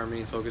to be our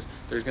main focus.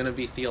 There's going to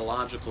be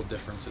theological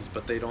differences,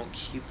 but they don't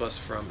keep us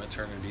from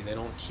eternity. They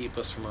don't keep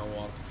us from our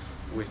walk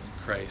with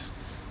Christ.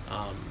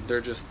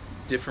 They're just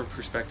different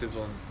perspectives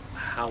on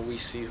how we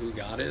see who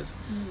God is.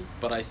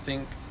 But I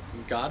think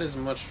God is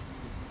much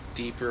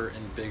deeper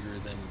and bigger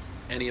than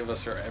any of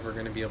us are ever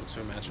going to be able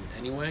to imagine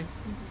anyway.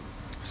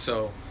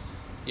 So,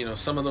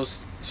 some of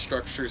those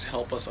structures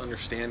help us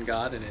understand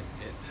God, and it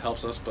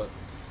helps us, but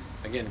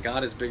again,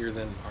 God is bigger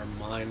than our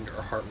mind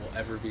or heart will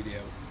ever be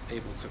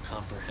able to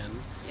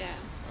comprehend.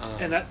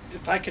 And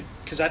if I could,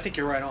 because I think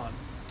you're right on,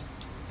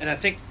 and I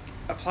think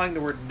applying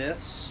the word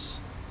myths,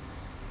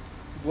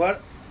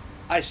 what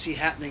I see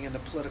happening in the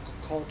political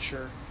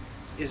culture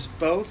is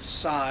both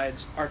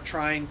sides are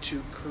trying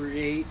to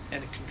create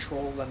and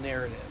control the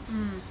narrative.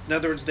 In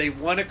other words, they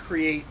want to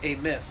create a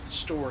myth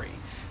story.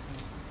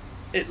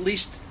 At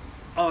least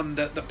on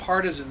the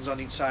partisans on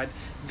each side,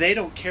 they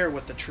don't care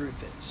what the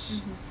truth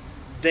is.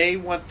 They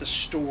want the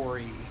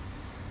story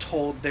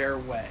told their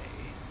way.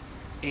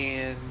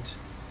 And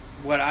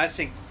what I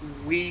think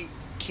we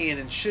can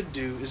and should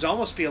do is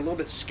almost be a little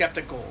bit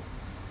skeptical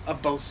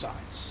of both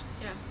sides.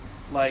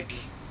 Like,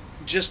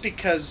 just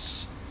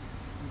because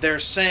they're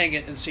saying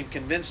it and seem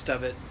convinced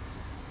of it,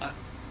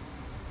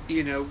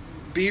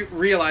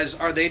 realize,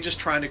 are they just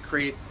trying to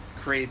create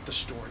the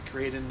story,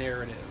 create a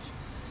narrative,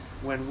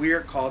 when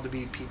we're called to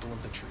be people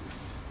of the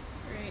truth,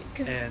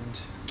 right? And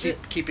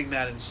keeping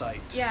that in sight.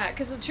 Yeah,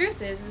 because the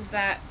truth is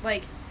that,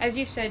 like, as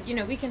you said,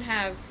 we can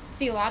have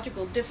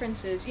theological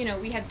differences.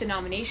 We have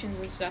denominations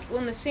and stuff. Well,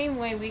 in the same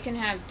way, we can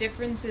have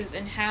differences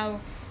in how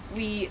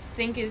we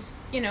think is,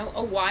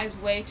 a wise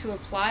way to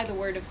apply the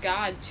Word of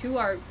God to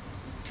our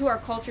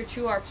culture,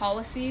 to our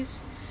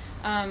policies.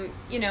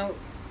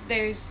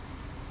 There's,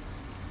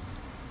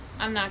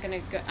 I'm not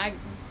going to go,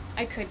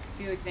 I could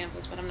do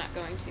examples, but I'm not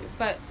going to.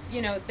 But,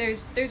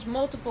 there's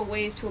multiple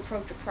ways to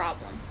approach a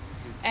problem.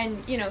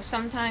 And,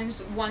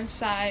 sometimes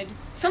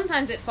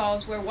it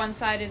falls where one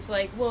side is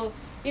like, well,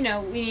 we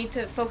need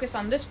to focus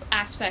on this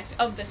aspect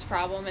of this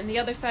problem. And the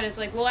other side is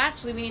like, well,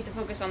 actually, we need to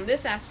focus on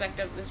this aspect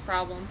of this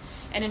problem.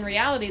 And in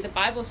reality, the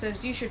Bible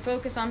says you should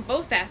focus on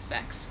both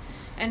aspects.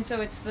 And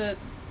so it's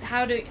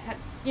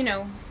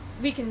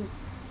we can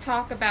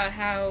talk about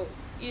how,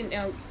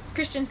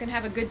 Christians can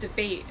have a good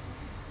debate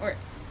or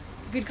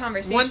good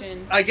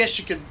conversation. I guess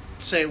you could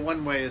say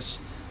one way is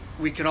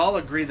we can all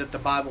agree that the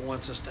Bible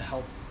wants us to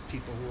help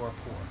people who are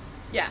poor.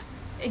 Yeah,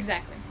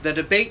 exactly. The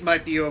debate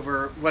might be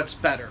over what's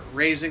better,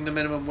 raising the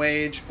minimum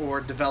wage or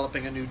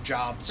developing a new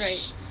jobs.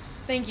 Right.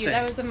 Thank you. thing.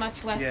 That was a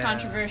much less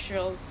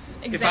controversial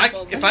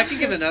example. If I could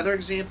give another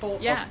example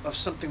of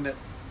something that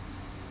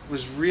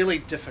was really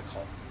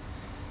difficult.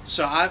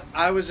 So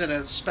I was in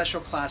a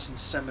special class in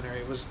seminary.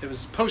 It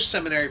was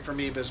post-seminary for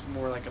me, but it was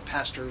more like a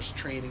pastor's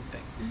training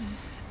thing.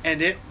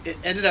 And it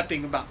ended up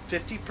being about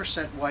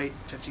 50% white,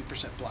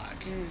 50%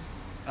 black.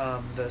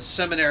 The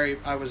seminary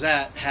I was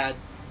at had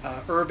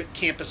urban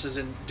campuses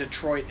in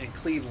Detroit and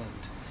Cleveland,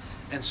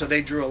 and so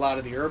they drew a lot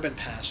of the urban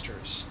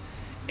pastors.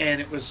 And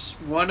it was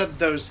one of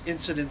those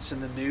incidents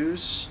in the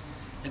news,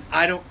 and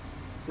I don't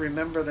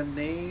remember the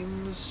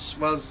names.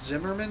 Well,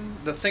 Zimmerman,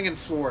 the thing in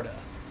Florida.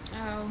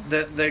 Oh.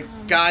 The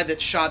guy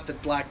that shot the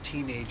black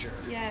teenager.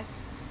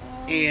 Yes.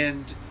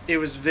 And it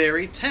was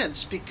very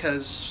tense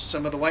because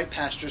some of the white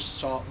pastors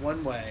saw it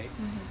one way,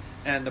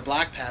 and the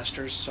black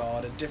pastors saw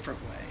it a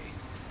different way.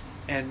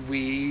 And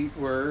we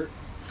were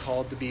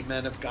called to be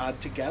men of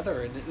God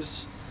together, and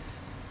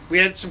we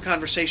had some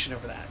conversation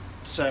over that.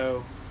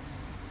 So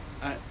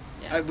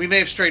we may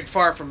have strayed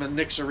far from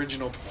Nick's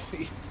original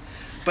point,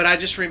 but I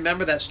just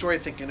remember that story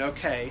thinking,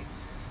 okay,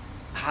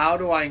 how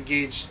do I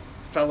engage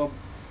fellow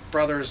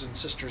brothers and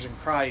sisters in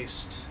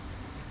Christ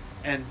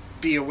and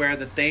be aware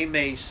that they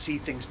may see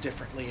things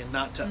differently, and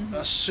not to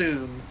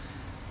assume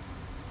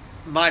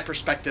my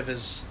perspective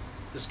has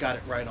got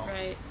it right on.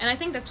 Right. And I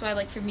think that's why,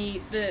 like, for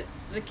me, the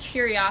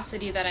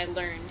curiosity that I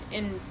learned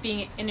in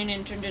being in an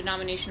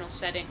interdenominational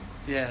setting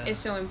is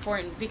so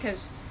important,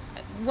 because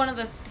one of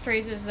the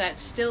phrases that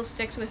still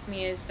sticks with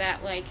me is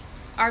that, like,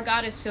 our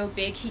God is so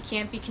big, he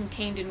can't be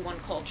contained in one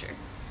culture.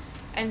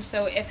 And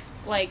so if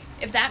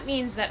that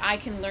means that I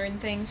can learn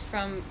things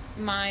from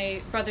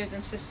my brothers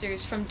and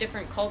sisters from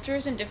different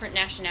cultures and different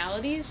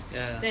nationalities,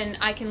 then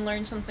I can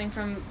learn something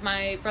from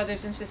my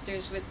brothers and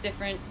sisters with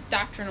different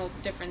doctrinal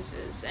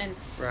differences and,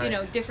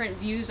 different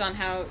views on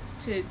how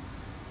to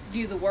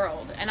view the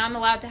world. And I'm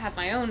allowed to have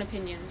my own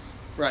opinions.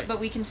 Right. But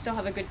we can still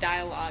have a good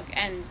dialogue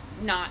and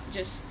not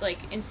just, like,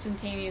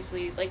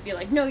 instantaneously, like, be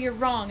like, no, you're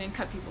wrong, and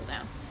cut people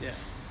down. Yeah.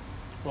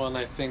 Well, and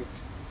I think,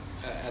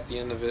 at the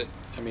end of it,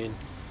 I mean,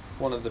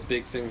 one of the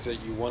big things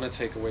that you want to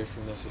take away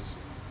from this is,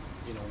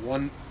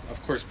 one,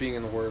 of course, being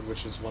in the Word,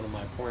 which is one of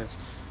my points,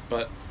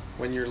 but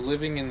when you're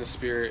living in the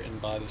Spirit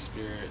and by the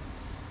Spirit,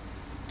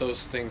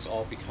 those things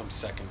all become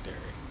secondary.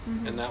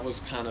 Mm-hmm. And that was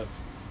kind of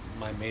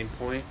my main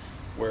point,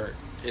 where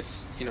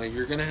it's,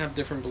 you're going to have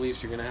different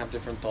beliefs, you're going to have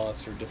different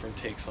thoughts or different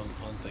takes on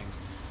things,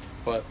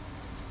 but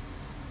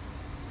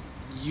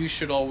you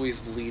should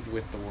always lead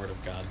with the Word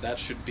of God. That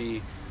should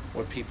be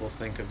what people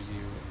think of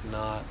you,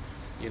 not,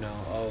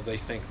 oh, they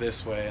think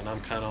this way and I'm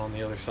kind of on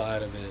the other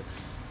side of it.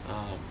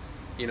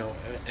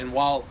 And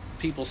while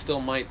people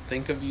still might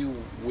think of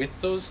you with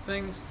those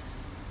things,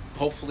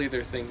 hopefully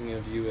they're thinking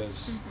of you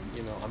as,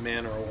 a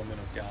man or a woman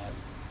of God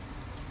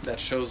that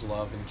shows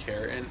love and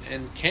care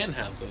and can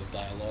have those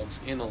dialogues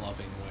in a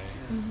loving way,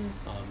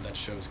 that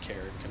shows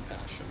care and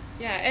compassion.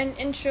 Yeah,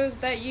 and shows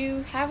that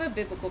you have a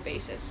biblical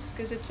basis,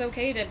 because it's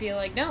okay to be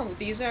like, no,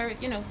 these are,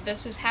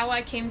 this is how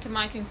I came to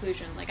my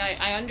conclusion. Like,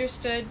 I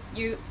understood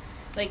you,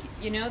 like,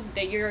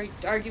 that you're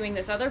arguing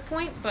this other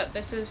point, but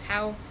this is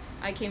how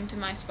I came to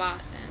my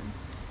spot, and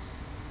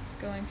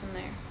going from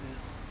there.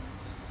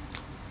 Yeah.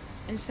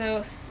 And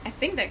so I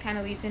think that kind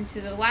of leads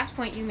into the last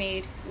point you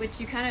made,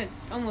 which you kind of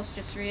almost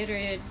just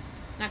reiterated,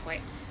 not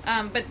quite,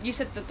 but you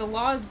said that the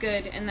law is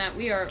good and that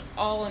we are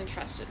all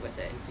entrusted with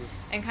it.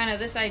 And kind of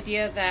this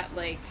idea that,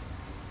 like,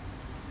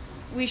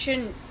 we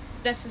shouldn't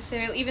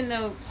necessarily, even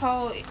though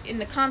Paul, in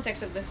the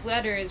context of this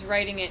letter, is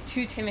writing it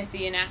to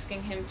Timothy and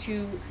asking him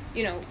to,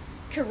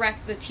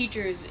 correct the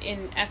teachers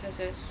in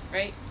Ephesus,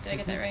 right? Did I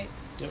get that right?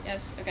 Yep.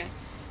 Yes? Okay.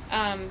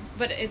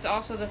 But it's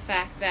also the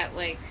fact that,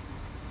 like,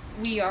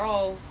 we are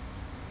all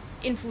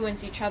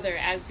influence each other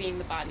as being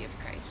the body of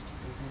Christ.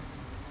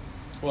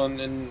 Well,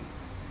 and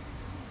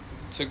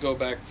to go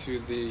back to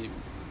the,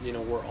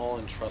 we're all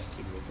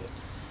entrusted with it.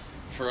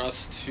 For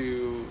us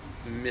to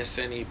miss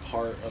any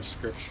part of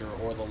Scripture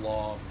or the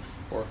law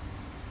or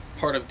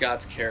part of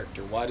God's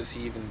character, why does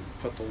he even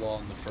put the law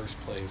in the first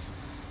place?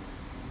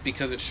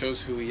 Because it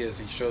shows who he is.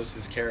 He shows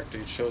his character.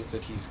 It shows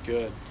that he's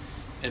good.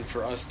 And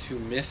for us to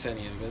miss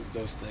any of it,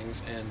 those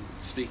things, and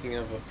speaking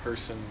of a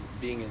person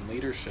being in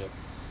leadership,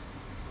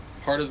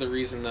 part of the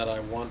reason that I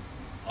want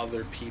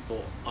other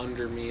people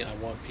under me, I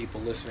want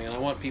people listening, and I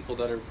want people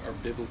that are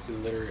biblically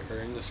literate or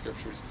in the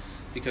Scriptures,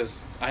 because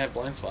I have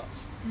blind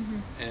spots.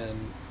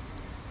 And,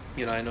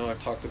 I know I've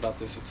talked about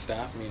this at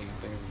staff meeting and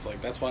things. It's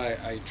like, that's why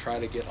I try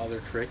to get other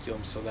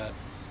curriculum so that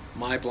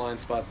my blind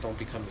spots don't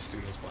become the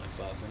students' blind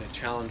spots, and it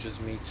challenges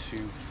me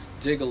to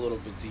dig a little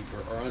bit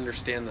deeper or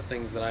understand the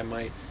things that I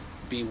might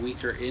be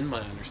weaker in my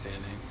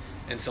understanding.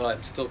 And so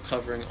I'm still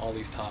covering all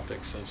these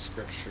topics of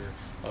Scripture,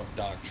 of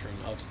doctrine,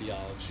 of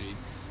theology,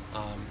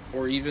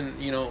 or even,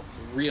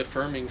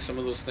 reaffirming some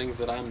of those things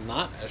that I'm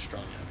not as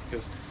strong at,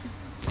 because,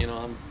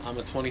 I'm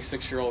a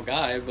 26-year-old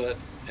guy,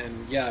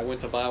 I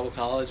went to Bible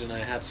college and I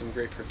had some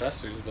great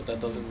professors, but that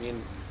doesn't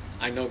mean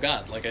I know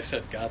God. Like I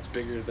said, God's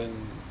bigger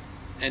than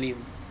any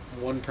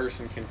one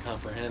person can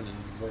comprehend, and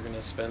we're going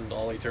to spend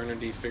all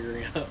eternity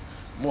figuring out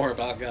more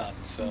about God.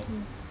 So,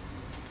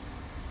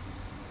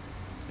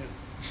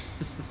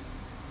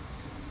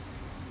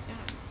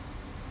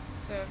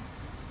 So,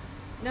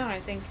 no, I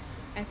think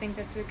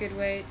that's a good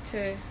way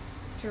to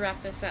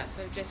wrap this up,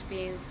 of just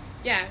being,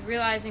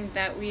 realizing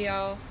that we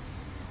all,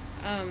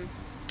 I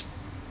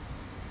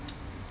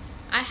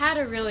had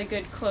a really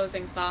good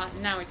closing thought,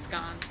 and now it's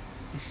gone.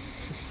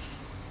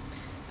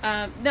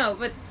 No,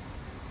 but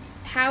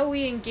how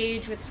we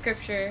engage with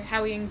Scripture,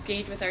 how we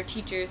engage with our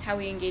teachers, how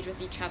we engage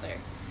with each other.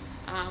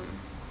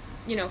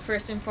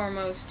 First and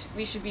foremost,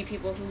 we should be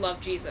people who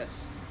love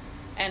Jesus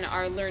and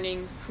are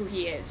learning who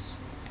he is,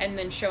 and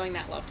then showing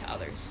that love to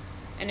others.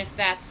 And if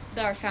that's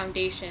our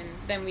foundation,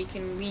 then we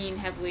can lean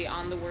heavily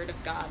on the Word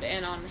of God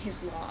and on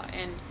his law,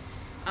 and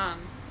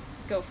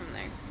go from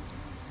there.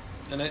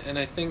 And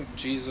I think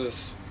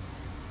Jesus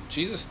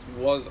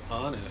was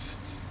honest.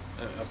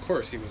 Of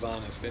course he was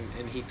honest,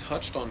 and he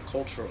touched on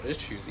cultural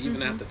issues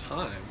even at the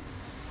time,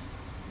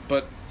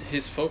 but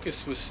his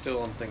focus was still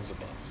on things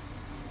above,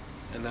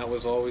 and that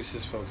was always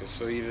his focus.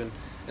 So even,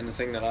 and the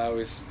thing that I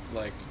always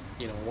like,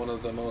 one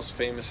of the most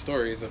famous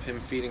stories of him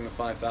feeding the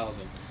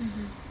 5,000,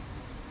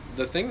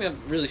 the thing that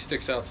really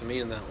sticks out to me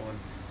in that one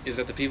is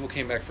that the people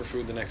came back for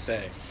food the next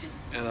day,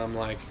 and I'm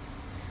like,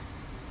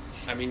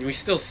 I mean, we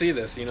still see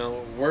this,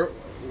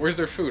 where's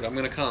their food? I'm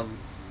gonna come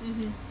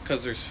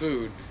because there's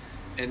food.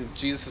 And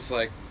Jesus is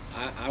like,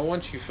 I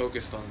want you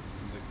focused on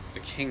the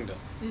kingdom,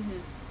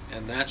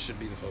 and that should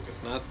be the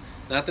focus.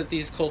 Not that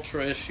these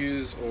cultural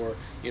issues or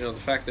the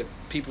fact that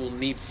people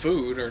need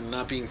food or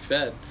not being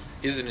fed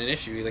isn't an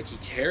issue. Like, he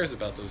cares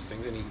about those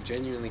things, and he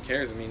genuinely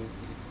cares. I mean,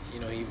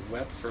 he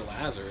wept for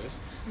Lazarus.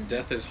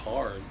 Death is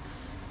hard,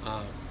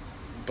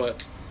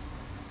 but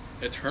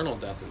eternal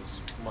death is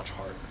much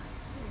harder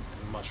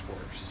and much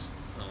worse.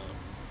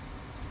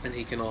 And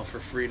he can offer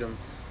freedom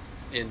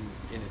in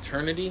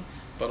eternity,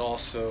 but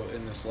also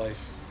in this life,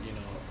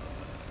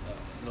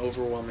 an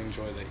overwhelming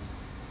joy that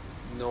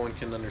no one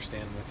can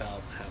understand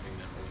without having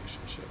that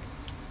relationship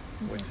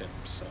with him.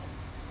 So,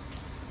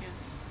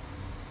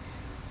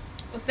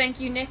 Well, thank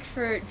you, Nick,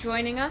 for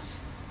joining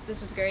us.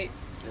 This was great.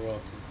 You're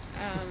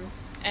welcome.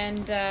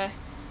 And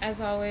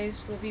as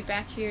always, we'll be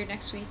back here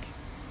next week.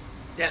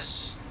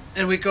 Yes.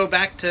 And we go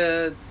back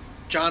to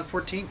John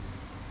 14.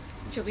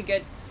 Which will be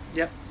good.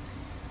 Yep.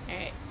 All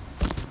right.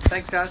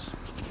 Thanks, guys.